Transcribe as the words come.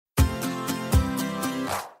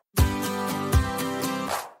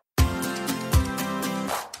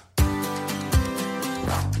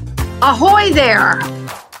Ahoy there,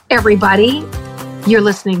 everybody. You're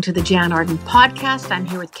listening to the Jan Arden podcast. I'm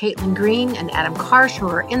here with Caitlin Green and Adam Karsh, who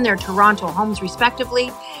are in their Toronto homes, respectively.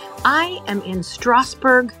 I am in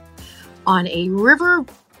Strasbourg on a river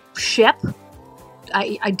ship.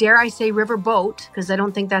 I dare I say river boat, because I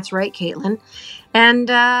don't think that's right, Caitlin. And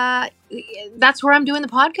that's where I'm doing the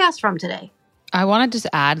podcast from today. I want to just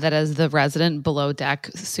add that as the resident Below Deck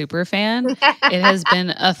super fan, it has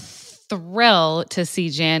been a thrill to see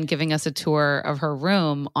Jan giving us a tour of her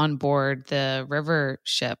room on board the river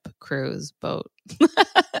ship cruise boat.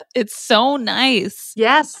 It's so nice.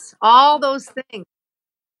 Yes, all those things.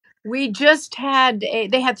 We just had,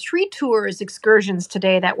 they had 3 tours, excursions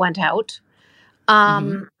today that went out.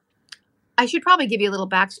 I should probably give you a little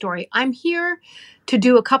backstory. I'm here to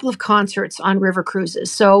do a couple of concerts on river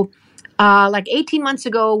cruises. So like 18 months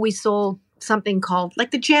ago, we sold something called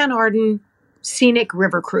like the Jan Arden Scenic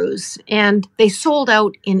River Cruise, and they sold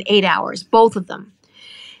out in 8 hours, both of them.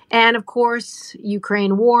 And of course,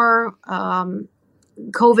 Ukraine war,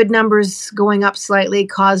 COVID numbers going up slightly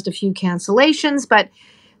caused a few cancellations, but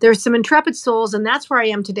there's some intrepid souls, and that's where I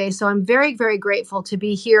am today. So I'm very, very grateful to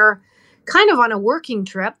be here, kind of on a working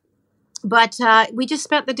trip. But we just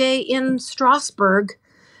spent the day in Strasbourg,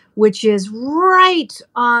 which is right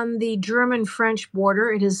on the German-French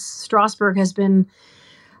border. Strasbourg has been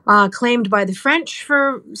claimed by the French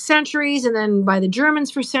for centuries and then by the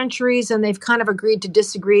Germans for centuries, and they've kind of agreed to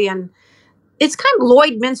disagree. And it's kind of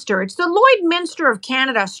Lloydminster. It's the Lloydminster of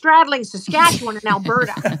Canada, straddling Saskatchewan and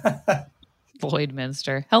Alberta.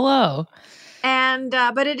 Lloydminster. Hello. And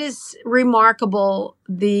but it is remarkable.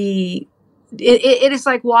 It is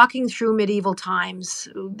like walking through medieval times.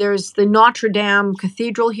 There's the Notre Dame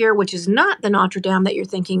Cathedral here, which is not the Notre Dame that you're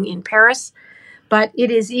thinking in Paris, but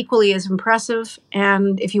it is equally as impressive.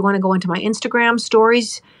 And if you want to go into my Instagram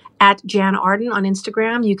stories at Jan Arden on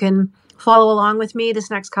Instagram, you can follow along with me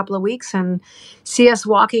this next couple of weeks and see us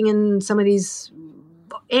walking in some of these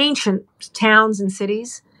ancient towns and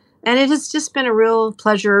cities. And it has just been a real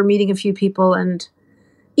pleasure meeting a few people and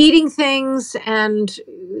eating things. And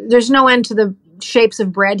there's no end to the shapes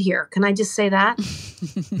of bread here. Can I just say that?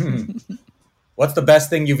 What's the best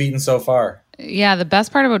thing you've eaten so far? Yeah, the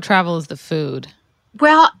best part about travel is the food.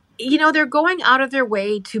 Well, they're going out of their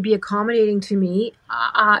way to be accommodating to me.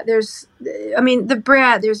 The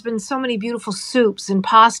bread, there's been so many beautiful soups and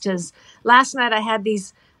pastas. Last night I had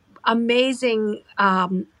these amazing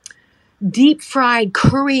deep fried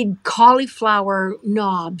curried cauliflower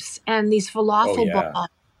knobs and these falafel balls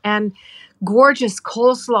and gorgeous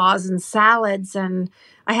coleslaws and salads. And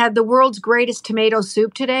I had the world's greatest tomato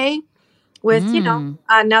soup today with,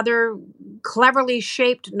 another cleverly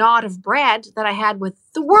shaped knot of bread that I had with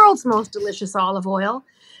the world's most delicious olive oil.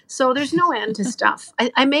 So there's no end to stuff.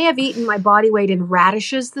 I may have eaten my body weight in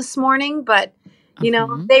radishes this morning, but,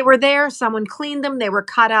 they were there. Someone cleaned them. They were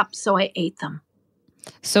cut up. So I ate them.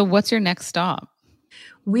 So what's your next stop?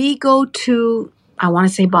 We go to, I want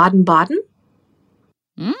to say Baden-Baden.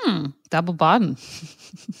 Double Baden.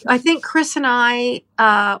 I think Chris and I,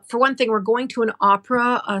 for one thing, we're going to an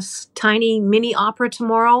opera, a tiny mini opera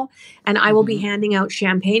tomorrow, and I will be handing out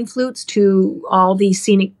champagne flutes to all the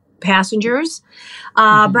scenic passengers.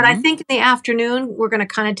 But I think in the afternoon, we're going to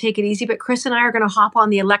kind of take it easy. But Chris and I are going to hop on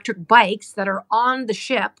the electric bikes that are on the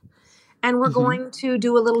ship, and we're going to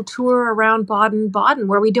do a little tour around Baden-Baden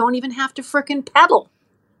where we don't even have to frickin' pedal.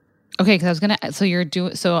 Okay, because I was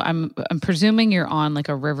gonna. So I'm presuming you're on like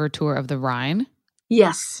a river tour of the Rhine.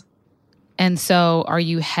 Yes. And so, are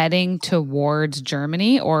you heading towards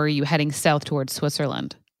Germany or are you heading south towards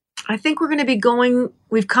Switzerland? I think we're going to be going.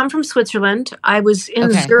 We've come from Switzerland. I was in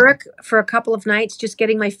Zurich for a couple of nights, just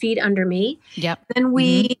getting my feet under me. Yep. Then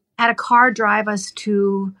we had a car drive us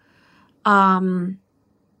to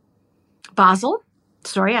Basel.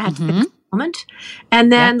 Sorry, I had to think. Moment. And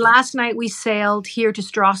then last night we sailed here to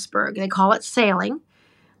Strasbourg. They call it sailing,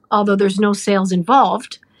 although there's no sails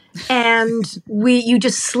involved. And you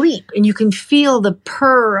just sleep and you can feel the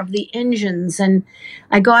purr of the engines. And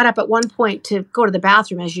I got up at one point to go to the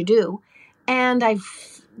bathroom, as you do, and I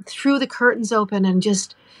threw the curtains open, and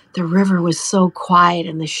just the river was so quiet,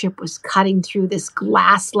 and the ship was cutting through this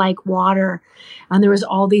glass-like water, and there was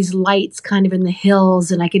all these lights kind of in the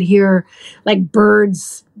hills, and I could hear like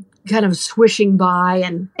birds kind of swishing by,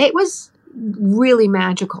 and it was really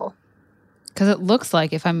magical. Because it looks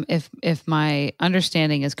like, if my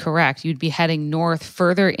understanding is correct, you'd be heading north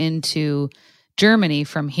further into Germany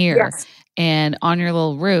from here. Yes. And on your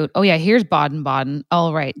little route, oh yeah, here's Baden-Baden.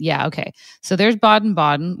 Oh, right. Yeah, okay. So there's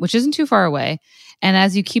Baden-Baden, which isn't too far away. And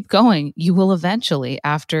as you keep going, you will eventually,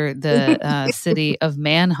 after the city of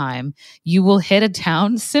Mannheim, you will hit a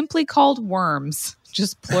town simply called Worms,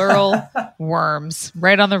 just plural Worms,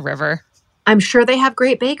 right on the river. I'm sure they have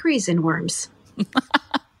great bakeries in Worms. Oh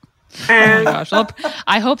my gosh.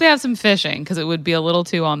 I hope they have some fishing, because it would be a little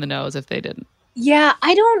too on the nose if they didn't. Yeah,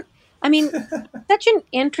 such an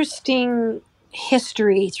interesting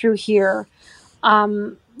history through here.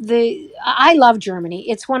 I love Germany.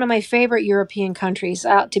 It's one of my favorite European countries,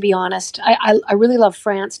 to be honest. I really love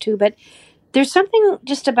France too, but there's something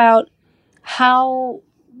just about how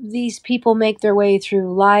these people make their way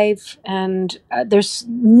through life, and there's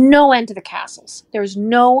no end to the castles. There's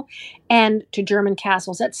no end to German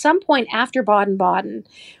castles. At some point after Baden-Baden,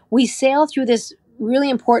 we sail through this really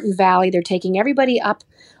important valley. They're taking everybody up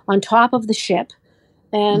on top of the ship,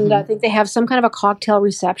 and I think they have some kind of a cocktail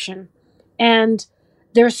reception. And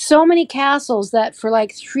there's so many castles that for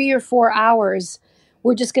like 3 or 4 hours,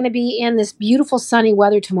 we're just going to be in this beautiful sunny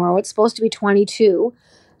weather tomorrow. It's supposed to be 22.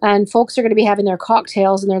 And folks are going to be having their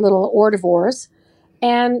cocktails and their little hors d'oeuvres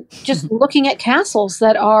and just looking at castles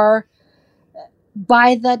that are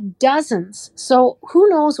by the dozens. So who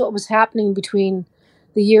knows what was happening between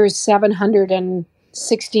the years 700 and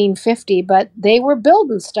 1650, but they were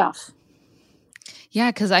building stuff. Yeah,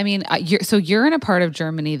 because you're in a part of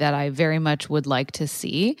Germany that I very much would like to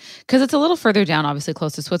see, because it's a little further down, obviously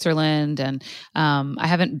close to Switzerland, and I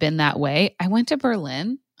haven't been that way. I went to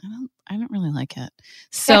Berlin. I don't really like it.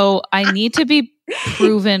 So I need to be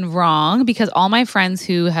proven wrong, because all my friends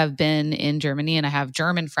who have been in Germany, and I have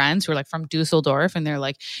German friends who are like from Dusseldorf, and they're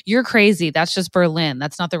like, you're crazy. That's just Berlin.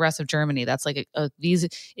 That's not the rest of Germany. That's like these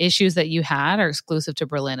issues that you had are exclusive to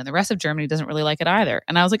Berlin, and the rest of Germany doesn't really like it either.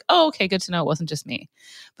 And I was like, oh, okay, good to know. It wasn't just me.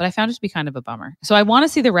 But I found it to be kind of a bummer. So I want to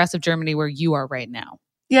see the rest of Germany where you are right now.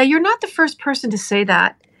 Yeah, you're not the first person to say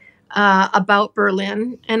that about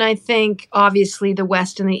Berlin. And I think obviously the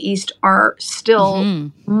West and the East are still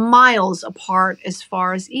miles apart as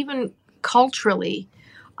far as even culturally.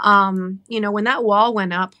 When that wall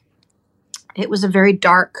went up, it was a very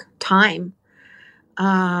dark time.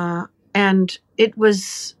 And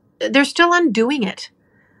they're still undoing it.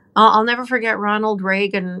 I'll never forget Ronald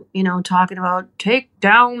Reagan, talking about take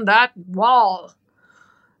down that wall.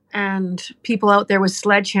 And people out there with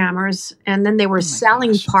sledgehammers, and then they were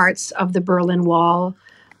selling parts of the Berlin Wall.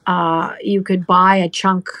 You could buy a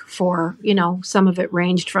chunk for, some of it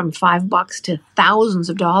ranged from $5 to thousands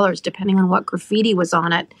of dollars, depending on what graffiti was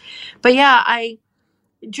on it. But yeah,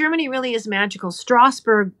 Germany really is magical.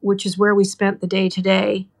 Strasbourg, which is where we spent the day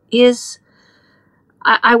today, is.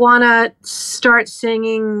 I want to start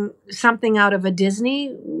singing something out of a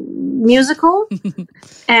Disney musical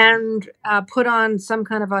and put on some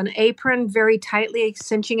kind of an apron very tightly,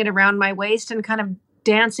 cinching it around my waist, and kind of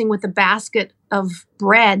dancing with a basket of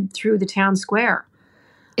bread through the town square.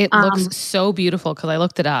 It looks so beautiful, because I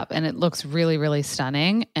looked it up, and it looks really, really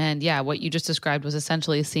stunning. And yeah, what you just described was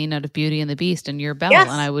essentially a scene out of Beauty and the Beast, and you're Belle. Yes.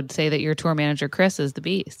 And I would say that your tour manager, Chris, is the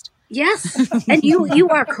Beast. Yes, and you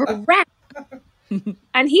are correct.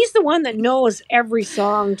 And he's the one that knows every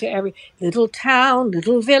song to every little town,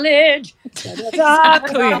 little village.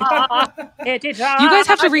 Exactly. You guys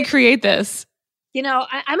have to recreate this. I'm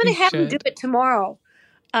going to have him do it tomorrow.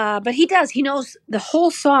 But he does. He knows the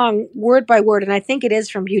whole song word by word. And I think it is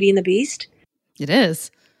from Beauty and the Beast. It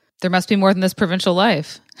is. There must be more than this provincial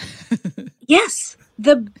life. Yes.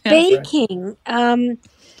 The baking.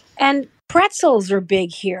 And pretzels are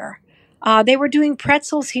big here. They were doing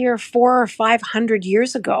pretzels here 400 or 500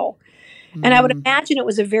 years ago. And I would imagine it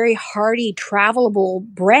was a very hearty, travelable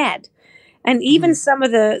bread. And even some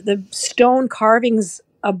of the stone carvings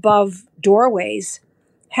above doorways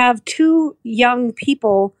have two young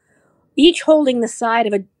people, each holding the side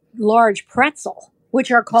of a large pretzel,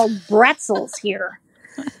 which are called bretzels here.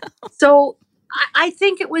 So I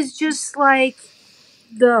think it was just like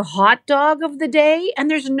the hot dog of the day. And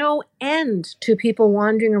there's no end to people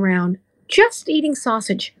wandering around just eating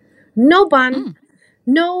sausage. No bun.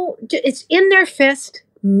 No, it's in their fist,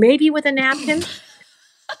 maybe with a napkin.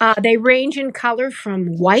 They range in color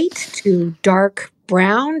from white to dark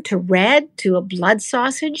brown to red to a blood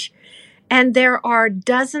sausage. And there are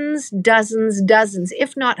dozens,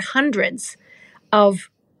 if not hundreds of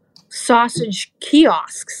sausage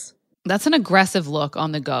kiosks. That's an aggressive look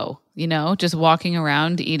on the go, just walking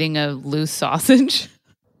around eating a loose sausage.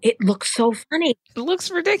 It looks so funny. It looks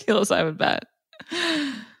ridiculous, I would bet.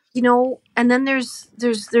 And then there's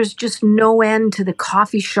just no end to the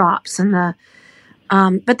coffee shops and the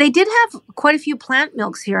But they did have quite a few plant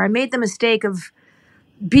milks here. I made the mistake of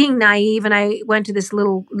being naive, and I went to this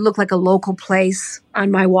looked like a local place on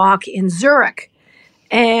my walk in Zurich.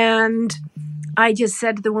 And I just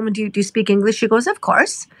said to the woman, do you speak English? She goes, of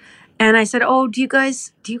course. And I said, oh, do you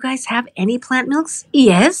guys have any plant milks?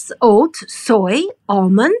 Yes, oat, soy,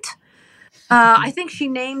 almond. I think she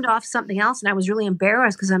named off something else, and I was really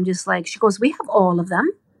embarrassed because I'm just like, she goes, we have all of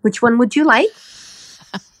them. Which one would you like?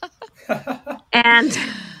 And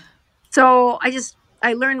so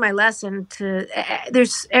I learned my lesson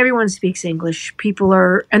everyone speaks English. People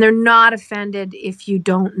and they're not offended if you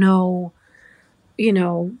don't know,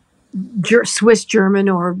 Swiss German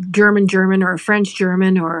or German or French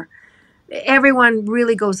German, or everyone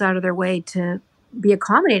really goes out of their way to be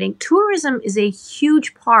accommodating. Tourism is a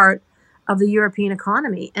huge part of the European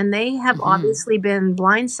economy, and they have obviously been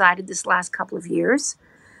blindsided this last couple of years.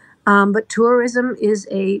 But tourism is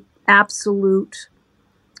a absolute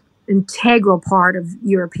integral part of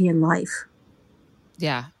European life.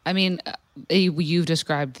 Yeah. I mean, you've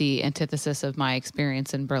described the antithesis of my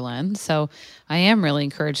experience in Berlin. So I am really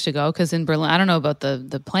encouraged to go, because in Berlin, I don't know about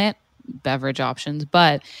the plant beverage options,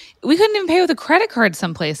 but we couldn't even pay with a credit card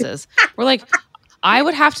some places. We're like, I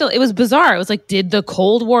would have to, it was bizarre. It was like, did the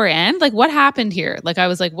Cold War end? Like, what happened here? Like, I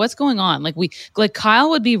was like, what's going on? Like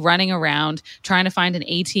Kyle would be running around trying to find an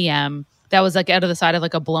ATM that was like out of the side of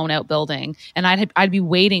like a blown out building. And I'd be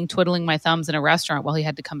waiting, twiddling my thumbs in a restaurant while he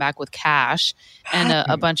had to come back with cash. And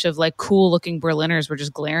a bunch of like cool looking Berliners were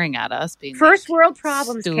just glaring at us, being first world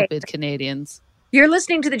problems, stupid Kate. Canadians. You're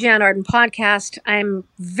listening to the Jan Arden podcast. I'm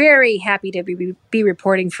very happy to be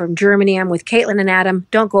reporting from Germany. I'm with Caitlin and Adam.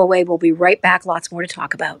 Don't go away. We'll be right back. Lots more to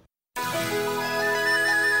talk about.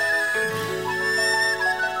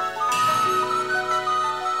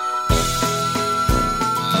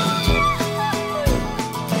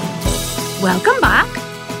 Welcome back.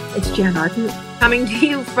 It's Jan Arden coming to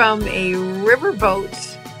you from a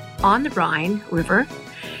riverboat on the Rhine River.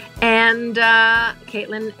 And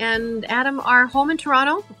Caitlin and Adam are home in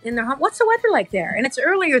Toronto in their home. What's the weather like there? And it's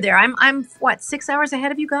earlier there. I'm what, 6 hours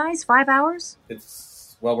ahead of you guys? 5 hours?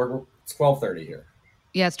 It's 12:30 here.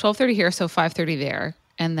 Yeah, it's 12:30 here, so 5:30 there.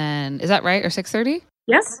 And then, is that right? Or 6:30?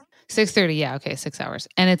 Yes. 6:30, yeah, okay, 6 hours.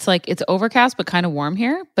 And it's like, it's overcast, but kind of warm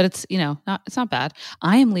here, but it's, it's not bad.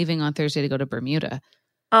 I am leaving on Thursday to go to Bermuda.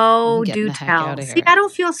 Oh, do tell. See, I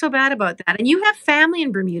don't feel so bad about that. And you have family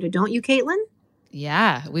in Bermuda, don't you, Caitlin?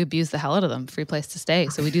 Yeah, we abuse the hell out of them. Free place to stay.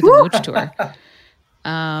 So we do the Mooch tour.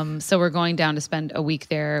 So we're going down to spend a week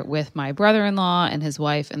there with my brother-in-law and his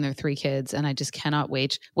wife and their 3 kids. And I just cannot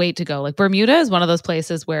wait to go. Like, Bermuda is one of those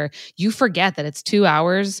places where you forget that it's 2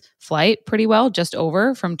 hours flight pretty well, just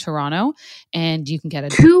over from Toronto. And you can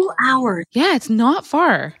get 2 hours. Yeah, it's not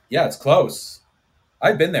far. Yeah, it's close.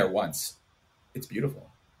 I've been there once. It's beautiful.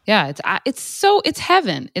 Yeah, it's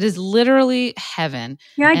heaven. It is literally heaven.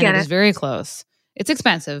 Yeah, I get it. It's very close. It's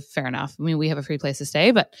expensive, fair enough. I mean, we have a free place to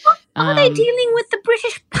stay, but are they dealing with the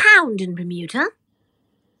British pound in Bermuda?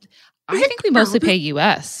 I think we mostly pay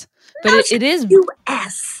US, but it is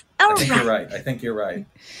US. I think you're right.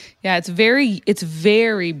 Yeah, it's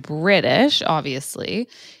very British, obviously.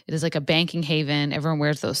 It is like a banking haven. Everyone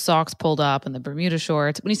wears those socks pulled up and the Bermuda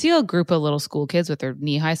shorts. When you see a group of little school kids with their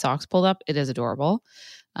knee-high socks pulled up, it is adorable.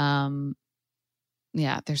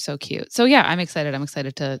 Yeah, they're so cute. So yeah, I'm excited. I'm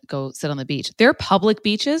excited to go sit on the beach. They're public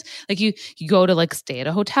beaches. Like you go to like stay at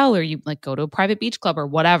a hotel, or you like go to a private beach club or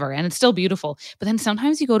whatever, and it's still beautiful. But then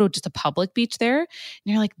sometimes you go to just a public beach there and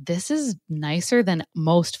you're like, this is nicer than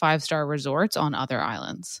most 5-star resorts on other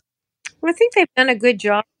islands. Well, I think they've done a good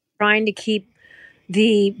job trying to keep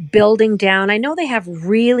the building down. I know they have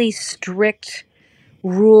really strict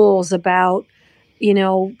rules about,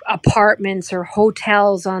 apartments or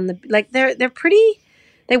hotels on the, like they're pretty,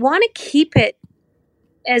 they want to keep it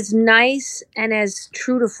as nice and as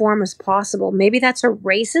true to form as possible. Maybe that's a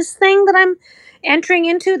racist thing that I'm entering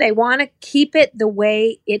into. They want to keep it the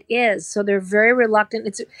way it is. So they're very reluctant.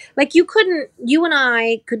 It's like you and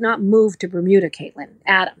I could not move to Bermuda, Caitlin,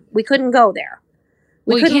 Adam. We couldn't go there.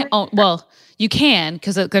 You can,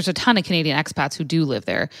 because there's a ton of Canadian expats who do live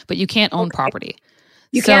there, but you can't own property.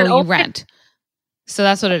 You rent. So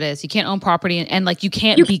that's what it is. You can't own property, and like you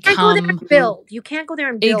can't go there and build. You can't go there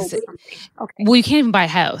and build something. Okay. Well, you can't even buy a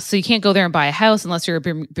house. So you can't go there and buy a house unless you're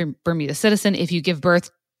a Bermuda citizen. If you give birth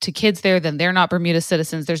to kids there, then they're not Bermuda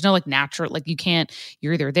citizens. There's no like natural, like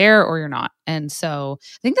you're either there or you're not. And so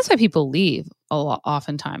I think that's why people leave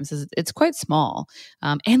oftentimes, is it's quite small.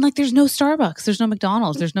 And like there's no Starbucks, there's no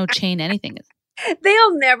McDonald's, there's no chain anything.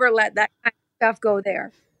 They'll never let that kind of stuff go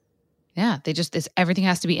there. Yeah, everything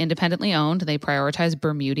has to be independently owned. They prioritize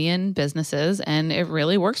Bermudian businesses, and it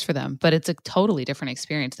really works for them. But it's a totally different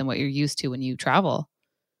experience than what you're used to when you travel.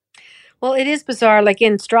 Well, it is bizarre. Like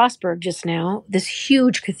in Strasbourg just now, this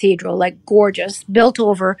huge cathedral, like gorgeous, built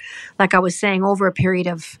over, like I was saying, over a period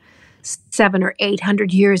of 700 or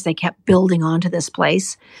 800 years. They kept building onto this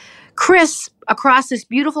place. Chris, across this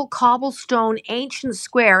beautiful cobblestone ancient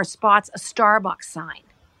square, spots a Starbucks sign.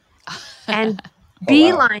 And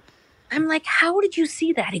beeline. Wow. I'm like, how did you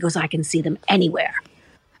see that? He goes, I can see them anywhere.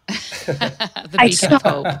 I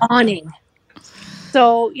saw awning.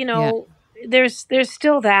 So, there's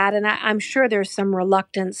still that. And I'm sure there's some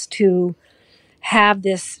reluctance to have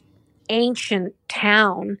this ancient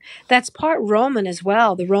town that's part Roman as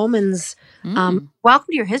well. The Romans, welcome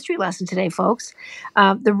to your history lesson today, folks.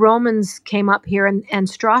 The Romans came up here, and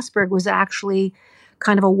Strasbourg was actually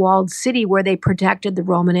kind of a walled city where they protected the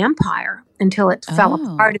Roman Empire until it fell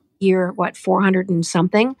apart in the year, 400 and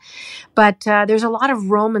something. But there's a lot of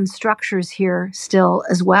Roman structures here still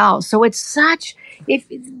as well. So it's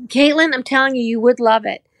Caitlin, I'm telling you, you would love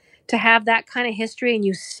it to have that kind of history, and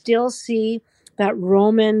you still see that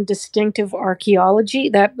Roman distinctive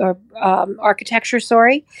archaeology, architecture,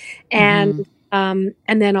 and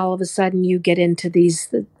then all of a sudden you get into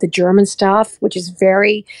the German stuff, which is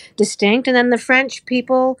very distinct, and then the French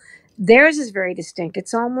people, theirs is very distinct.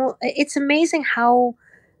 It's amazing how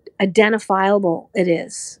identifiable it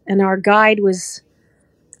is. And our guide was,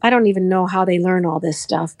 I don't even know how they learn all this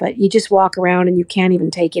stuff, but you just walk around and you can't even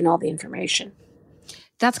take in all the information.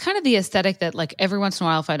 That's kind of the aesthetic that, like, every once in a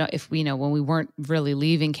while, when we weren't really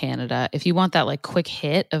leaving Canada, if you want that like quick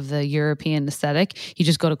hit of the European aesthetic, you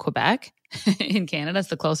just go to Quebec. In Canada, it's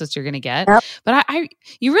the closest you're going to get. Yep. But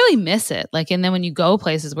you really miss it. Like, and then when you go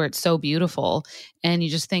places where it's so beautiful and you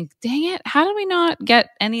just think, dang it, how did we not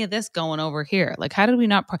get any of this going over here? Like, how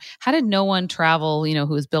did no one travel, who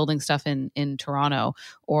was building stuff in Toronto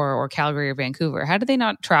or Calgary or Vancouver? How did they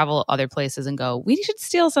not travel other places and go, we should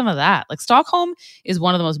steal some of that? Like, Stockholm is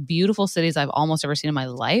one of the most beautiful cities I've almost ever seen in my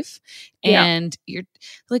life. And you're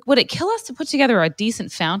like, would it kill us to put together a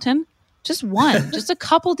decent fountain? Just a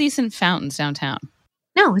couple decent fountains downtown.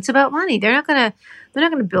 No, it's about money. They're not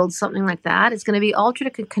gonna build something like that. It's going to be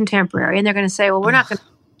ultra contemporary, and they're going to say, well, we're not going to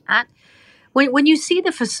do that. When you see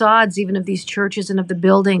the facades even of these churches and of the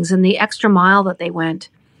buildings and the extra mile that they went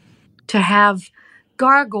to have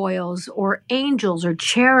gargoyles or angels or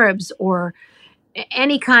cherubs or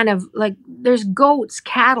any kind of, like, there's goats,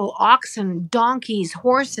 cattle, oxen, donkeys,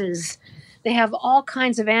 horses. They have all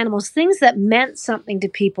kinds of animals. Things that meant something to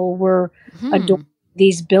people were adoring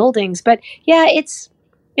these buildings. But yeah, it's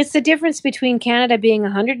the difference between Canada being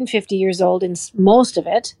 150 years old in most of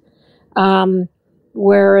it,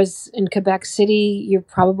 whereas in Quebec City, you're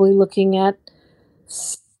probably looking at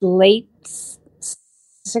late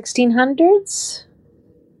 1600s.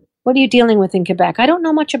 What are you dealing with in Quebec? I don't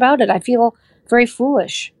know much about it. I feel very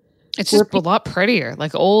foolish. It's just a lot prettier,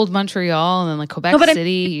 like old Montreal and then like Quebec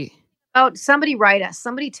City. Oh, somebody write us.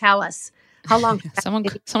 Somebody tell us how long. Someone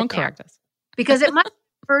correct us. Because it might be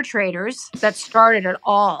fur traders that started it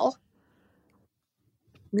all.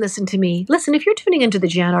 Listen to me. Listen, if you're tuning into the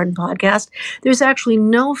Jan Arden podcast, there's actually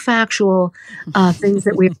no factual things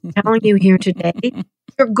that we're telling you here today.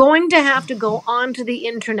 You're going to have to go onto the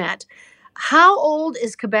internet. How old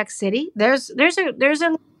is Quebec City? There's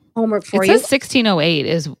a homework for you. It says 1608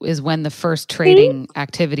 is when the first trading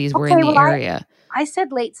activities were in the area. I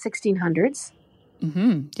said late 1600s.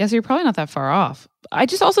 Mm-hmm. Yeah, so you're probably not that far off. I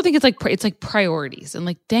just also think it's like priorities. And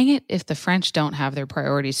like, dang it, if the French don't have their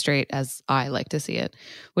priorities straight, as I like to see it,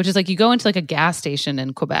 which is like you go into like a gas station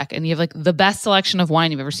in Quebec and you have like the best selection of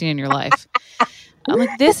wine you've ever seen in your life. I'm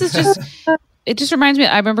like, this is just... It just reminds me,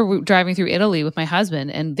 I remember driving through Italy with my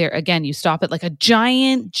husband, and there, again, you stop at like a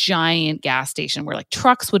giant gas station where like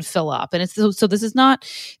trucks would fill up. And so this is not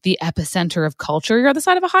the epicenter of culture. You're on the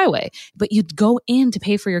side of a highway, but you'd go in to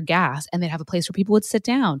pay for your gas, and they'd have a place where people would sit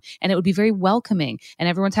down, and it would be very welcoming, and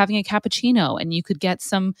everyone's having a cappuccino, and you could get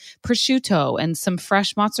some prosciutto and some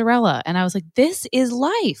fresh mozzarella. And I was like, this is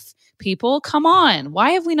life, people. Come on.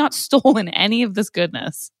 Why have we not stolen any of this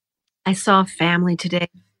goodness? I saw a family today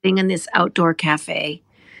in this outdoor cafe,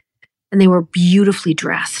 and they were beautifully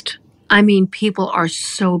dressed. I mean, people are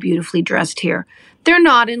so beautifully dressed here. They're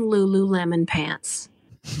not in Lululemon pants.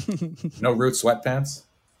 No root sweatpants?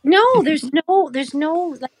 No, there's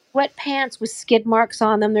no like sweatpants with skid marks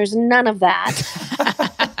on them. There's none of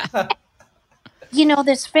that.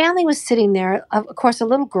 This family was sitting there, of course, a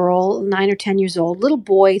little girl, 9 or 10 years old, little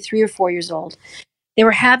boy, 3 or 4 years old. They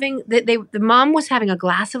were having the mom was having a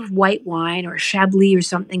glass of white wine or Chablis or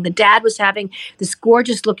something. The dad was having this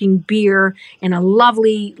gorgeous looking beer and a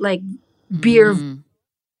lovely like beer.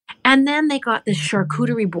 And then they got this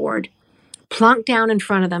charcuterie board plunked down in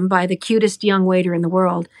front of them by the cutest young waiter in the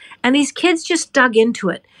world. And these kids just dug into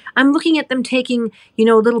it. I'm looking at them taking,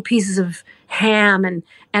 little pieces of ham and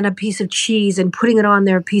a piece of cheese and putting it on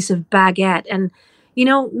their piece of baguette and,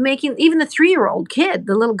 making even the 3-year-old kid,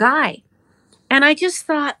 the little guy. And I just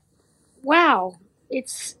thought, wow,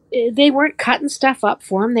 they weren't cutting stuff up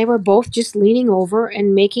for them. They were both just leaning over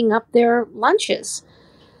and making up their lunches.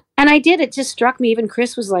 And I did. It just struck me. Even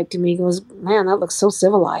Chris was like to me, he goes, man, that looks so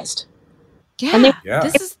civilized. Yeah. And they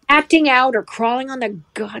This is acting out or crawling on the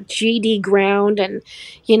GD ground and,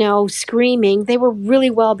 screaming. They were really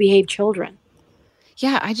well-behaved children.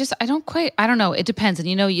 Yeah, I don't know. It depends. And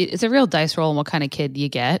it's a real dice roll on what kind of kid you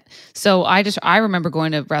get. So I remember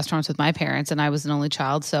going to restaurants with my parents and I was an only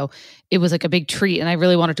child. So it was like a big treat and I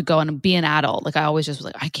really wanted to go and be an adult. Like I always just was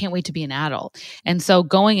like, I can't wait to be an adult. And so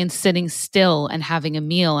going and sitting still and having a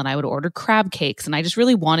meal and I would order crab cakes and I just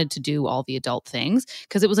really wanted to do all the adult things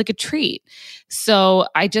because it was like a treat. So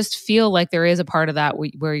I just feel like there is a part of that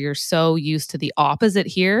where you're so used to the opposite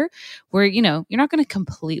here where, you're not going to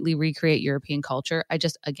completely recreate European culture.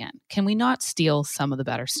 Again, can we not steal some of the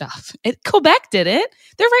better stuff? Quebec did it.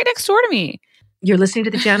 They're right next door to me. You're listening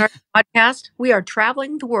to the Jan Arden podcast. We are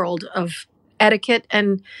traveling the world of etiquette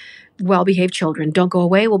and well-behaved children. Don't go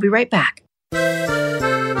away. We'll be right back. The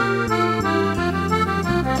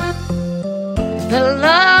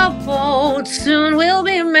Love Boat. Soon we'll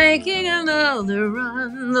be making another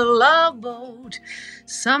run. The Love Boat.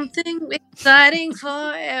 Something exciting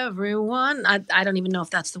for everyone. I don't even know if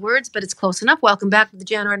that's the words, but it's close enough. Welcome back to the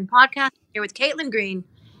Jan Arden podcast. I'm here with Caitlin Green,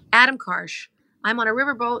 Adam Karsh. I'm on a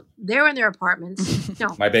riverboat. They're in their apartments.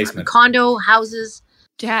 No, my basement. Condo, houses.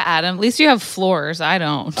 Yeah, Adam. At least you have floors. I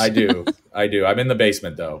don't. I do. I'm in the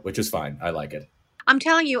basement, though, which is fine. I like it. I'm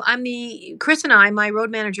telling you, Chris and I, my road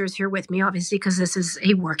manager is here with me, obviously, because this is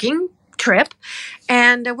a working trip.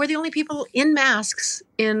 And we're the only people in masks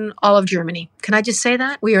in all of Germany. Can I just say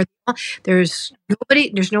that? There's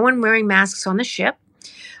no one wearing masks on the ship.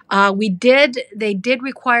 They did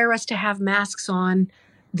require us to have masks on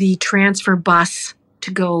the transfer bus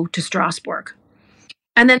to go to Strasbourg.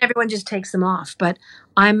 And then everyone just takes them off. But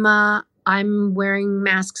I'm wearing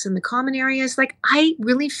masks in the common areas. Like I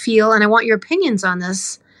really feel, and I want your opinions on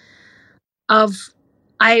this,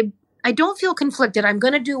 I don't feel conflicted. I'm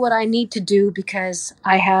going to do what I need to do because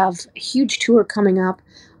I have a huge tour coming up.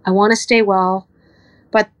 I want to stay well.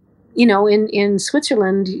 But, in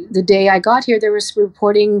Switzerland, the day I got here, there was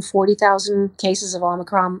reporting 40,000 cases of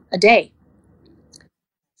Omicron a day.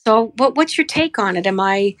 So what's your take on it? I'm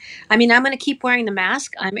going to keep wearing the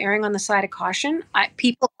mask. I'm erring on the side of caution.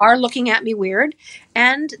 People are looking at me weird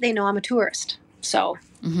and they know I'm a tourist. So.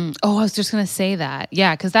 Mm-hmm. Oh, I was just going to say that.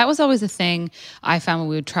 Yeah, because that was always a thing I found when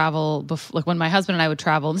we would travel, like when my husband and I would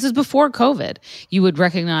travel. This is before COVID. You would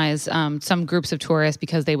recognize some groups of tourists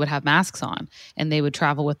because they would have masks on and they would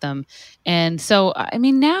travel with them. And so,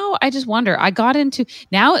 now I just wonder.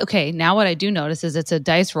 Now what I do notice is it's a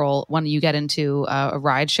dice roll when you get into a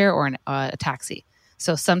ride share or a taxi.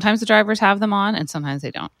 So sometimes the drivers have them on and sometimes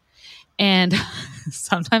they don't. And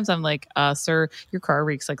sometimes I'm like, sir, your car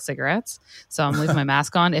reeks like cigarettes. So I'm leaving my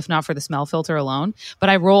mask on, if not for the smell filter alone. But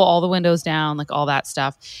I roll all the windows down, like all that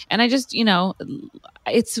stuff. And I just,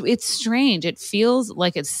 it's strange. It feels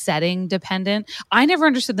like it's setting dependent. I never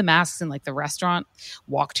understood the masks in like the restaurant.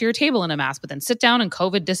 Walk to your table in a mask, but then sit down and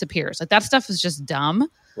COVID disappears. Like that stuff is just dumb.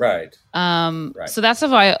 Right. So that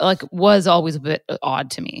stuff was always a bit odd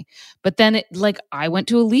to me. But then I went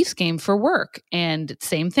to a Leafs game for work and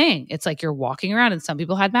same thing. It's like you're walking around and some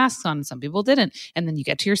people had masks on and some people didn't. And then you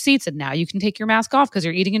get to your seats and now you can take your mask off because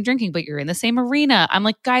you're eating and drinking, but you're in the same arena. I'm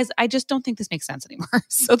like, guys, I just don't think this makes sense anymore.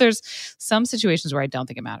 So there's some situations where I don't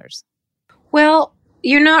think it matters. Well,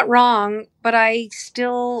 you're not wrong, but I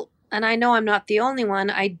still, and I know I'm not the only one,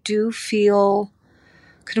 I do feel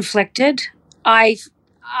conflicted. I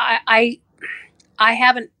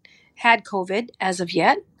haven't had COVID as of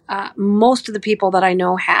yet. Most of the people that I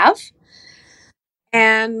know have.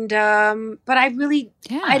 And, but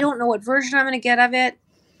I don't know what version I'm going to get of it.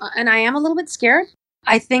 And I am a little bit scared.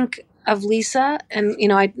 I think of Lisa and,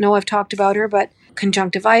 I know I've talked about her, but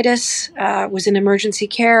conjunctivitis, was in emergency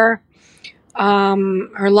care.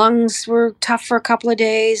 Her lungs were tough for a couple of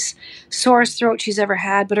days, sorest throat she's ever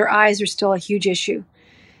had, but her eyes are still a huge issue.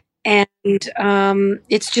 And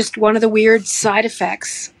it's just one of the weird side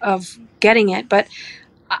effects of getting it. But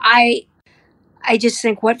I I just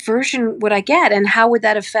think, what version would I get? And how would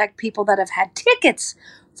that affect people that have had tickets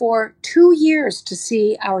for 2 years to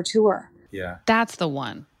see our tour? Yeah. That's the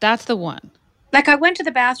one. That's the one. Like, I went to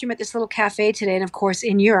the bathroom at this little cafe today, and of course,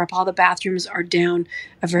 in Europe, all the bathrooms are down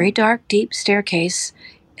a very dark, deep staircase,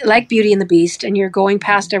 like Beauty and the Beast, and you're going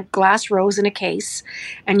past a glass rose in a case,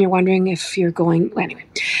 and you're wondering if you're going... Well, anyway.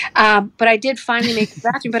 But I did finally make the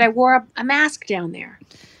bathroom, but I wore a mask down there.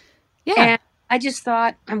 Yeah. And I just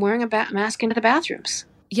thought, I'm wearing a mask into the bathrooms.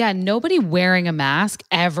 Yeah, nobody wearing a mask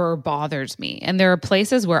ever bothers me. And there are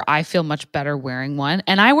places where I feel much better wearing one.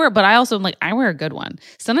 And I wear a good one.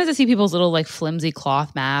 Sometimes I see people's little like flimsy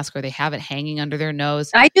cloth mask, or they have it hanging under their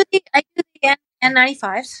nose. I do the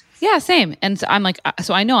N95s. Yeah, same. And so I'm like,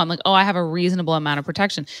 oh, I have a reasonable amount of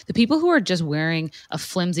protection. The people who are just wearing a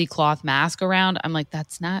flimsy cloth mask around, I'm like,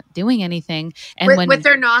 that's not doing anything. And with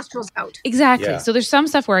their nostrils out. Exactly. Yeah. So there's some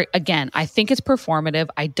stuff where, again, I think it's performative.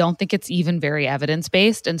 I don't think it's even very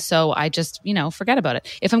evidence-based. And so I just, forget about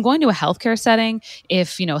it. If I'm going to a healthcare setting,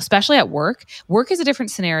 especially at work is a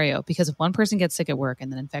different scenario, because if one person gets sick at work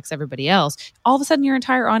and then infects everybody else, all of a sudden your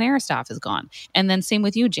entire on-air staff is gone. And then same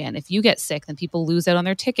with you, Jan. If you get sick, then people lose out on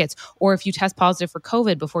their tickets. Or if you test positive for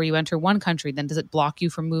COVID before you enter one country, then does it block you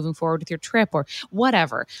from moving forward with your trip or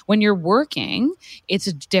whatever? When you're working, it's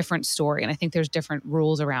a different story. And I think there's different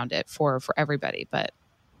rules around it for everybody. But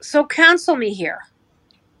so counsel me here.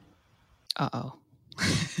 Uh-oh.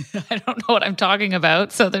 I don't know what I'm talking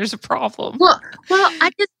about. So there's a problem. Well,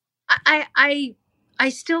 I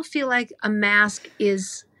still feel like a mask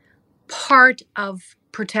is part of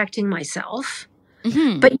protecting myself.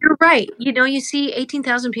 Mm-hmm. But you're right. You see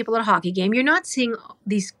 18,000 people at a hockey game. You're not seeing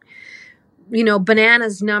these,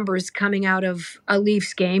 bananas numbers coming out of a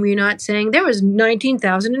Leafs game. You're not saying there was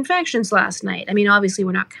 19,000 infections last night. I mean, obviously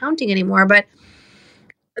we're not counting anymore, but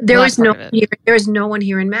there is no one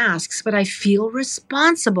here in masks. But I feel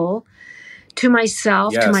responsible to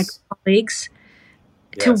myself, to my colleagues,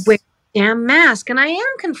 to wear a damn mask. And I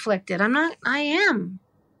am conflicted. I am.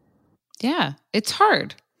 Yeah, it's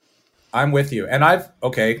hard. I'm with you. And I've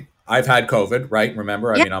had COVID, right?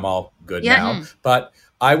 Remember, I mean, I'm all good now. But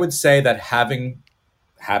I would say that having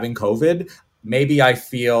COVID, maybe I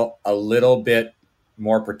feel a little bit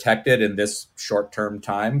more protected in this short-term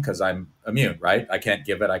time because I'm immune, right? I can't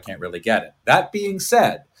give it. I can't really get it. That being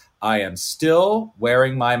said, I am still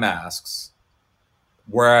wearing my masks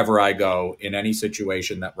wherever I go in any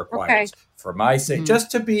situation that requires for my sake,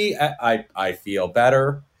 just to be, I feel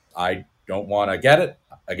better. I don't want to get it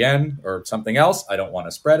again or something else. I don't want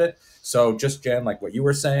to spread it. So just, Jan, like what you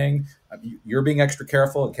were saying, you're being extra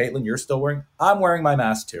careful. And Caitlin, you're still I'm wearing my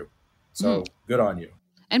mask too. So good on you.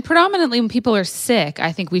 And predominantly when people are sick,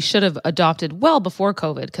 I think we should have adopted well before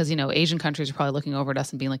COVID, because, Asian countries are probably looking over at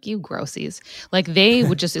us and being like, you grossies. Like they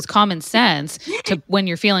would just, it's common sense to, when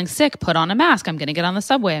you're feeling sick, put on a mask. I'm going to get on the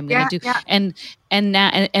subway. I'm going to do, and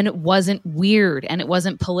it wasn't weird and it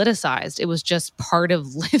wasn't politicized. It was just part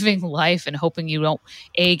of living life and hoping you don't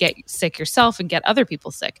get sick yourself and get other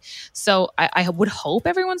people sick. So I would hope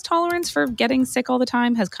everyone's tolerance for getting sick all the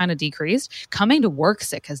time has kind of decreased. Coming to work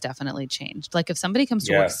sick has definitely changed. Like if somebody comes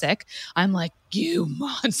to work sick, I'm like, you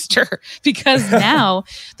monster, because now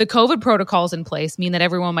the COVID protocols in place mean that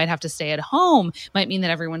everyone might have to stay at home, might mean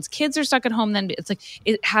that everyone's kids are stuck at home. Then it's like,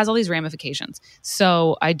 it has all these ramifications.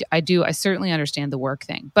 So I certainly understand the work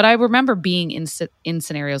thing, but I remember being in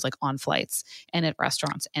scenarios like on flights and at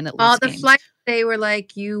restaurants and at Leafs games. Flights, they were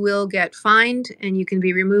like, you will get fined and you can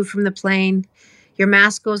be removed from the plane. Your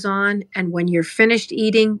mask goes on. And when you're finished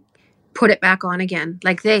eating, put it back on again.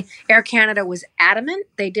 Like Air Canada was adamant.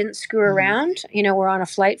 They didn't screw around. We're on a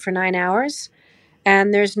flight for 9 hours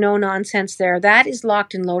and there's no nonsense there. That is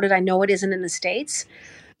locked and loaded. I know it isn't in the States.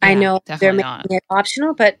 Yeah, I know they're making it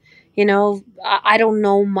optional, but I don't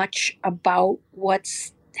know much about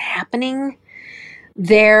what's happening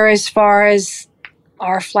there as far as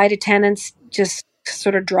our flight attendants just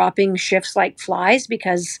sort of dropping shifts like flies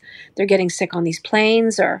because they're getting sick on these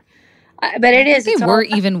planes but it is. I think they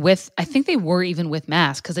were even with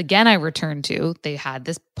masks. Because again, I returned to, they had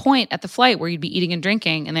this point at the flight where you'd be eating and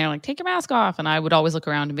drinking and they're like, take your mask off. And I would always look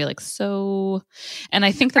around and be like, so, and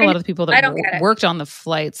I think that a lot of the people that worked on the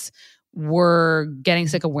flights were getting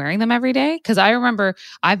sick of wearing them every day. Because I remember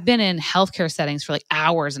I've been in healthcare settings for like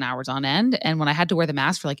hours and hours on end. And when I had to wear the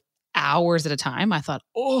mask for like hours at a time, I thought,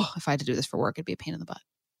 if I had to do this for work, it'd be a pain in the butt.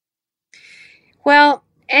 Well,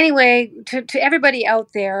 anyway, to everybody out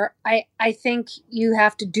there, I think you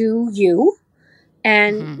have to do you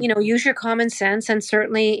and, use your common sense. And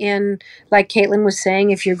certainly in, like Caitlin was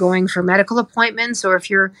saying, if you're going for medical appointments or if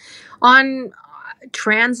you're on,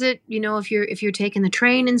 transit, if you're taking the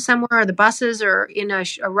train in somewhere or the buses or in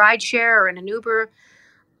a ride share or in an Uber,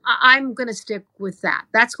 I'm going to stick with that.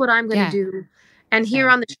 That's what I'm going to do. And here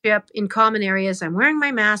on the ship in common areas, I'm wearing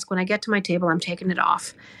my mask. When I get to my table, I'm taking it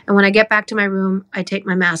off. And when I get back to my room, I take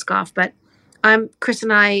my mask off. But Chris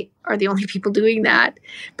and I are the only people doing that.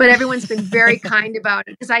 But everyone's been very kind about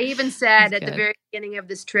it. Because I even said at the very beginning of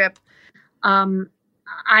this trip, I'm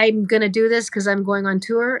going to do this because I'm going on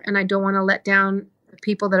tour and I don't want to let down the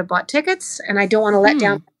people that have bought tickets. And I don't want to let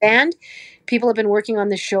down the band. People have been working on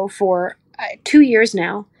this show for 2 years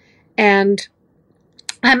now. And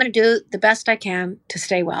I'm going to do the best I can to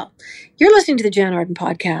stay well. You're listening to the Jan Arden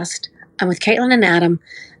Podcast. I'm with Caitlin and Adam.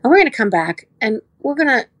 And we're going to come back and we're going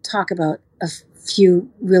to talk about a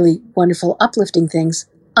few really wonderful, uplifting things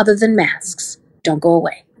other than masks. Don't go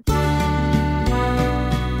away.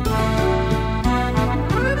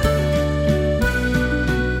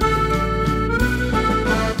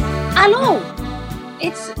 Hello.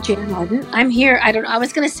 It's Jan Arden. I'm here. I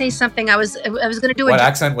was going to say something. I was going to do What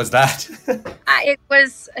accent was that? It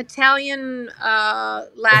was Italian,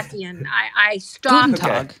 Latvian. I stopped. Guten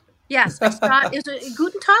Tag. Okay. Yes, I stopped. Is it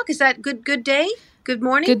Guten Tag? Is that good day? Good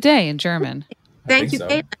morning? Good day in German. Thank you, so.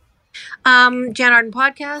 Caitlin. Jan Arden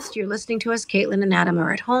Podcast. You're listening to us. Caitlin and Adam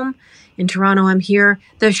are at home. In Toronto, I'm here.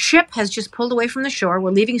 The ship has just pulled away from the shore. We're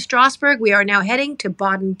leaving Strasbourg. We are now heading to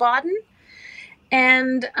Baden-Baden.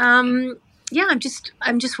 And yeah, I'm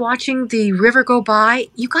just watching the river go by.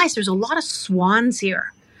 You guys, there's a lot of swans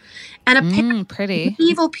here. And apparently pretty.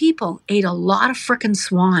 evil people ate a lot of frickin'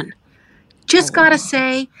 swan. Just gotta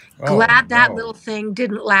say, glad that little thing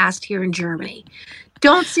didn't last here in Germany.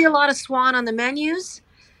 Don't see a lot of swan on the menus,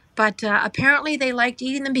 but apparently they liked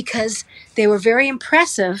eating them because they were very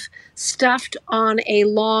impressive, stuffed on a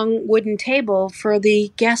long wooden table for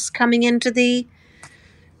the guests coming in to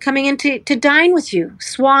dine with you.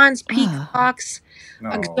 Swans, peacocks,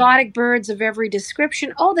 exotic birds of every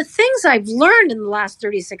description. Oh, the things I've learned in the last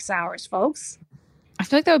 36 hours, folks. I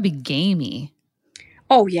feel like that would be gamey.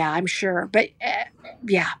 Oh, yeah, I'm sure. But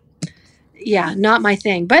yeah, not my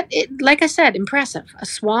thing. But like I said, impressive.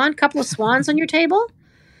 A couple of swans on your table.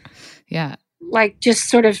 Yeah. Like just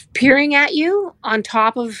sort of peering at you on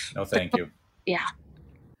top of. No, thank you. Yeah.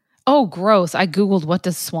 Oh, gross. I Googled what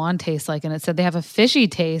does swan taste like, and it said they have a fishy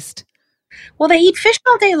taste. Well, they eat fish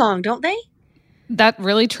all day long, don't they? That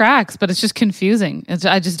really tracks, but it's just confusing.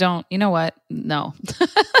 I just don't, you know what? No.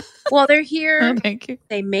 Well, they're here. Oh, thank you.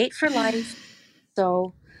 They mate for life.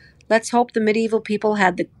 So let's hope the medieval people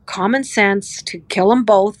had the common sense to kill them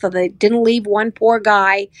both so they didn't leave one poor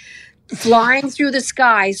guy flying through the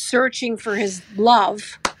sky searching for his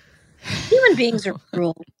love. Human beings are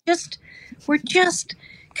cruel.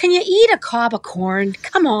 Can you eat a cob of corn?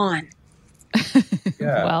 Come on.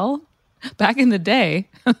 Yeah. Well, back in the day.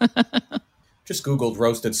 Just Googled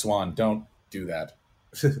roasted swan. Don't do that.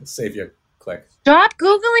 Save you a click. Stop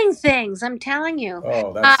Googling things. I'm telling you.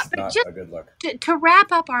 Oh, that's not a good look. To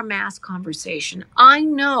wrap up our mask conversation, I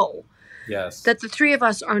know that the three of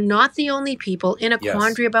us are not the only people in a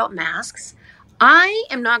quandary about masks. I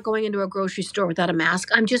am not going into a grocery store without a mask.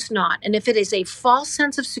 I'm just not. And if it is a false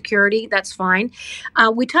sense of security, that's fine.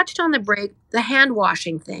 We touched on the break, the hand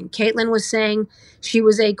washing thing. Caitlin was saying she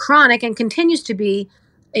was a chronic and continues to be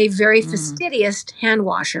a very fastidious hand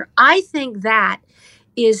washer. I think that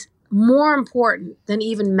is more important than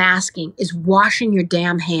even masking is washing your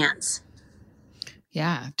damn hands.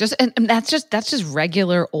 Yeah, and that's just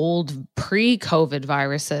regular old pre-COVID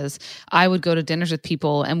viruses. I would go to dinners with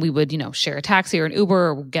people and we would, share a taxi or an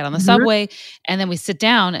Uber or get on the subway, and then we sit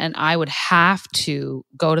down and I would have to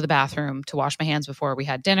go to the bathroom to wash my hands before we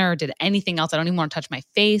had dinner, did anything else. I don't even want to touch my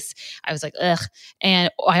face. I was like, ugh. And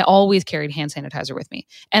I always carried hand sanitizer with me.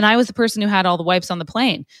 And I was the person who had all the wipes on the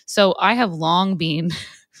plane. So I have long been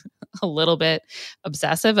a little bit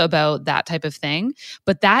obsessive about that type of thing.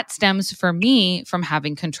 But that stems for me from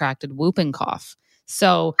having contracted whooping cough.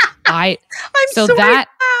 So I'm sorry, that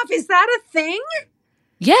is that a thing?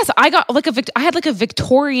 Yes, I got I had a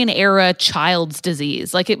Victorian era child's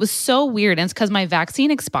disease. Like it was so weird. And it's because my vaccine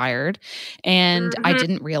expired and I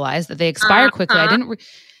didn't realize that they expire quickly.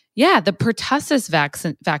 The pertussis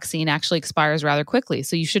vaccine actually expires rather quickly.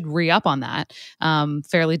 So you should re-up on that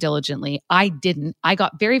fairly diligently. I didn't. I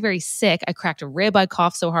got very, very sick. I cracked a rib. I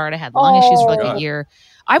coughed so hard. I had lung issues for a year.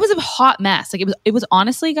 I was a hot mess. Like it was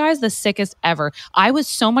honestly, guys, the sickest ever. I was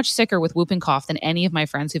so much sicker with whooping cough than any of my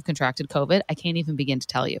friends who've contracted COVID. I can't even begin to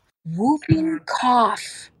tell you. Whooping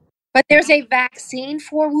cough. But there's a vaccine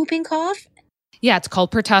for whooping cough? Yeah, it's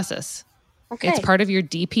called pertussis. Okay. It's part of your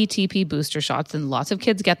DPTP booster shots, and lots of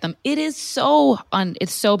kids get them. It is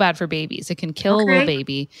it's so bad for babies. It can kill a little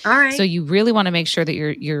baby. All right. So you really want to make sure that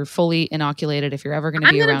you're fully inoculated if you're ever going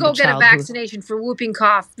to be around a child. I'm going to go get a vaccination for whooping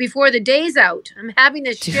cough before the day's out. I'm having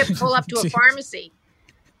this ship pull up to a pharmacy.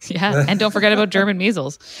 Yeah. And don't forget about German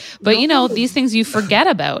measles. But these things you forget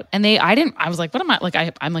about. And I was like, what am I like?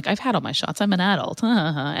 I'm like, I've had all my shots. I'm an adult.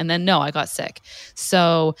 And then no, I got sick.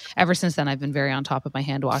 So ever since then, I've been very on top of my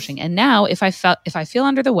hand washing. And now if I feel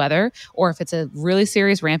under the weather, or if it's a really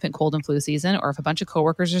serious rampant cold and flu season, or if a bunch of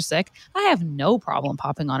coworkers are sick, I have no problem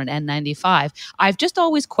popping on an N95. I've just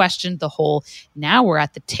always questioned the whole, now we're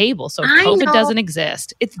at the table. So if COVID doesn't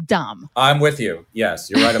exist, it's dumb. I'm with you. Yes,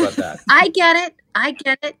 you're right about that. I get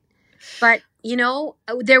it. But,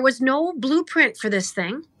 there was no blueprint for this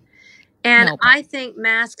thing. And I think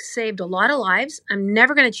masks saved a lot of lives. I'm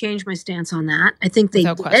never going to change my stance on that. I think they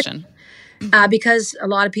did. Without question. Because a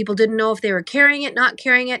lot of people didn't know if they were carrying it, not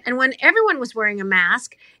carrying it. And when everyone was wearing a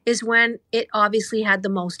mask is when it obviously had the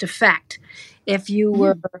most effect. If you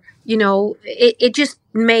were, it just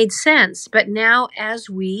made sense. But now as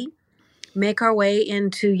we make our way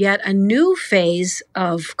into yet a new phase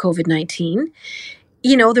of COVID-19,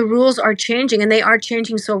 the rules are changing, and they are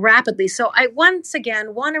changing so rapidly. So I once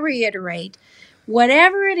again want to reiterate,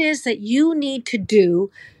 whatever it is that you need to do,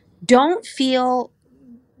 don't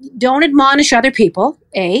admonish other people,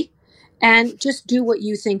 and just do what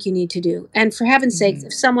you think you need to do. And for heaven's sake,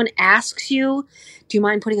 if someone asks you, do you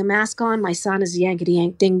mind putting a mask on? My son is yankety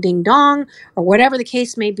yank ding ding dong, or whatever the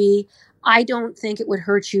case may be, I don't think it would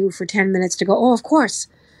hurt you for 10 minutes to go, oh, of course.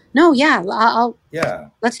 No,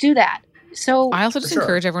 let's do that. So I also just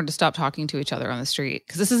encourage everyone to stop talking to each other on the street,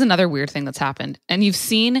 because this is another weird thing that's happened. And I've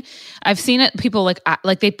seen it. People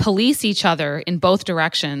like they police each other in both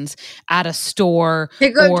directions at a store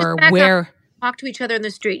or where. Talk to each other in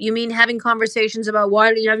the street. You mean having conversations about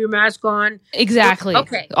why do you have your mask on? Exactly.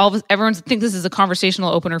 Okay. Everyone thinks this is a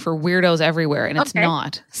conversational opener for weirdos everywhere, and it's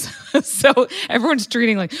not. So everyone's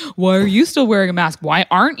treating like, why are you still wearing a mask? Why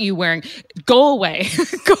aren't you wearing? Go away.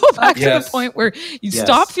 Go back to the point where you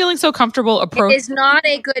stop feeling so comfortable. It is not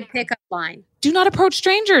a good pickup line. Do not approach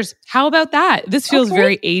strangers. How about that? This feels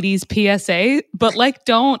very 80s PSA, but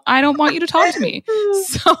I don't want you to talk to me.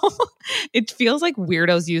 So it feels like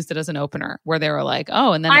weirdos used it as an opener, where they were like,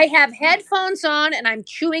 oh, and then I have headphones on and I'm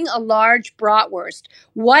chewing a large bratwurst.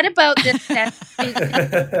 What about this?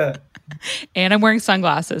 And I'm wearing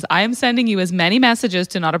sunglasses. I am sending you as many messages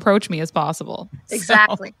to not approach me as possible.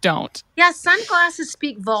 Exactly. So don't. Yeah, sunglasses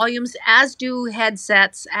speak volumes, as do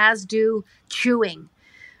headsets, as do chewing.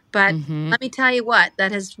 But let me tell you what,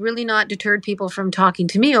 that has really not deterred people from talking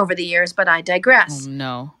to me over the years, but I digress. Oh,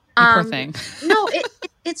 no. Poor thing. No,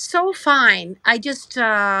 it's so fine. I just,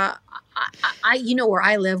 I where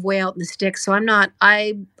I live, way out in the sticks, so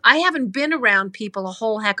I haven't been around people a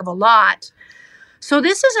whole heck of a lot. So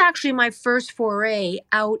this is actually my first foray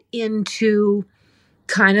out into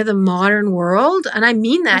kind of the modern world. And I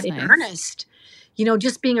mean that in earnest.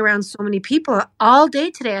 Just being around so many people all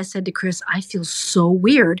day today, I said to Chris, I feel so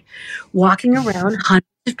weird walking around hundreds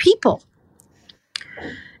of people.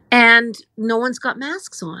 And no one's got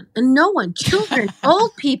masks on. And no one, children,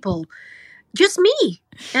 old people, just me.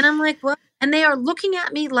 And I'm like, well, and they are looking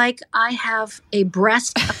at me like I have a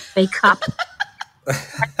breast of a cup.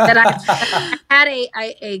 That I had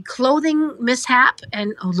a clothing mishap,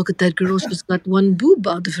 and look at that girl, she's got one boob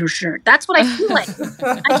out of her shirt. That's what I feel like.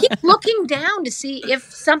 I keep looking down to see if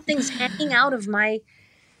something's hanging out of my,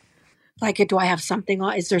 do I have something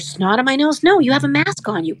on? Is there snot on my nose? No, you have a mask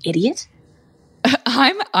on, you idiot.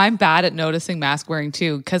 I'm bad at noticing mask wearing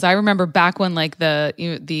too, because I remember back when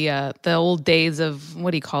the old days of,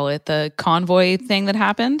 what do you call it, the convoy thing that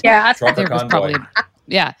happened. Yeah, there was probably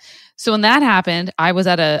So when that happened, I was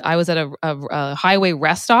at a highway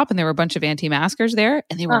rest stop, and there were a bunch of anti-maskers there,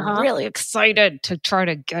 and they were really excited to try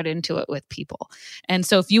to get into it with people. And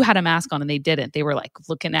so if you had a mask on and they didn't, they were like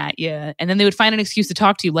looking at you, and then they would find an excuse to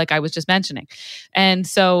talk to you, like I was just mentioning. And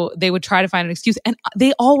so they would try to find an excuse, and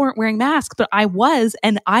they all weren't wearing masks, but I was,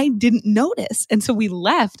 and I didn't notice. And so we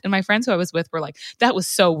left, and my friends who I was with were like, that was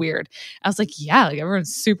so weird. I was like, yeah,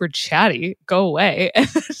 everyone's super chatty. Go away. And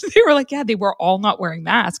they were like, yeah, they were all not wearing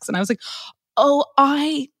masks. And I was like, oh,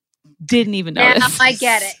 I didn't even notice. Now I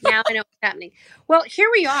get it. Now I know what's happening. Well, here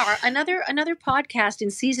we are. Another podcast in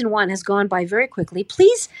season 1 has gone by very quickly.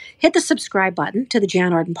 Please hit the subscribe button to the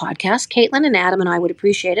Jan Arden podcast. Caitlin and Adam and I would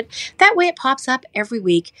appreciate it. That way it pops up every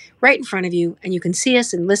week right in front of you, and you can see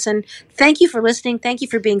us and listen. Thank you for listening. Thank you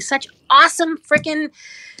for being such awesome freaking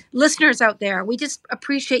listeners out there. We just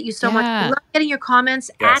appreciate you so much. We love getting your comments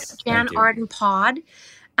at Jan Arden Pod.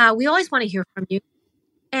 We always want to hear from you.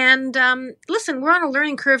 And listen, we're on a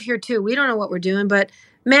learning curve here too. We don't know what we're doing, but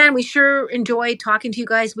man, we sure enjoy talking to you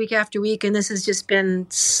guys week after week. And this has just been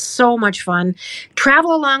so much fun.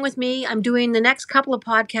 Travel along with me. I'm doing the next couple of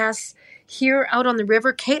podcasts here out on the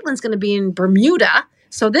river. Caitlin's going to be in Bermuda.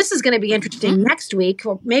 So this is going to be interesting next week.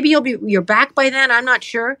 Or maybe you're back by then. I'm not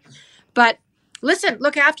sure. But listen,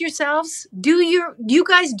 look after yourselves. You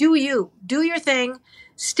guys do you. Do your thing.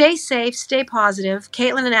 Stay safe. Stay positive.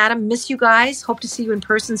 Caitlin and Adam, miss you guys. Hope to see you in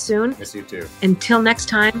person soon. Miss you too. Until next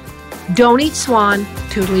time, don't eat swan.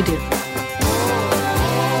 Toodly-doo.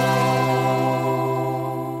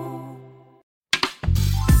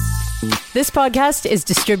 This podcast is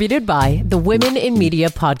distributed by the Women in Media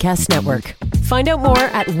Podcast Network. Find out more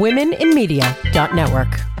at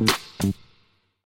womeninmedia.network.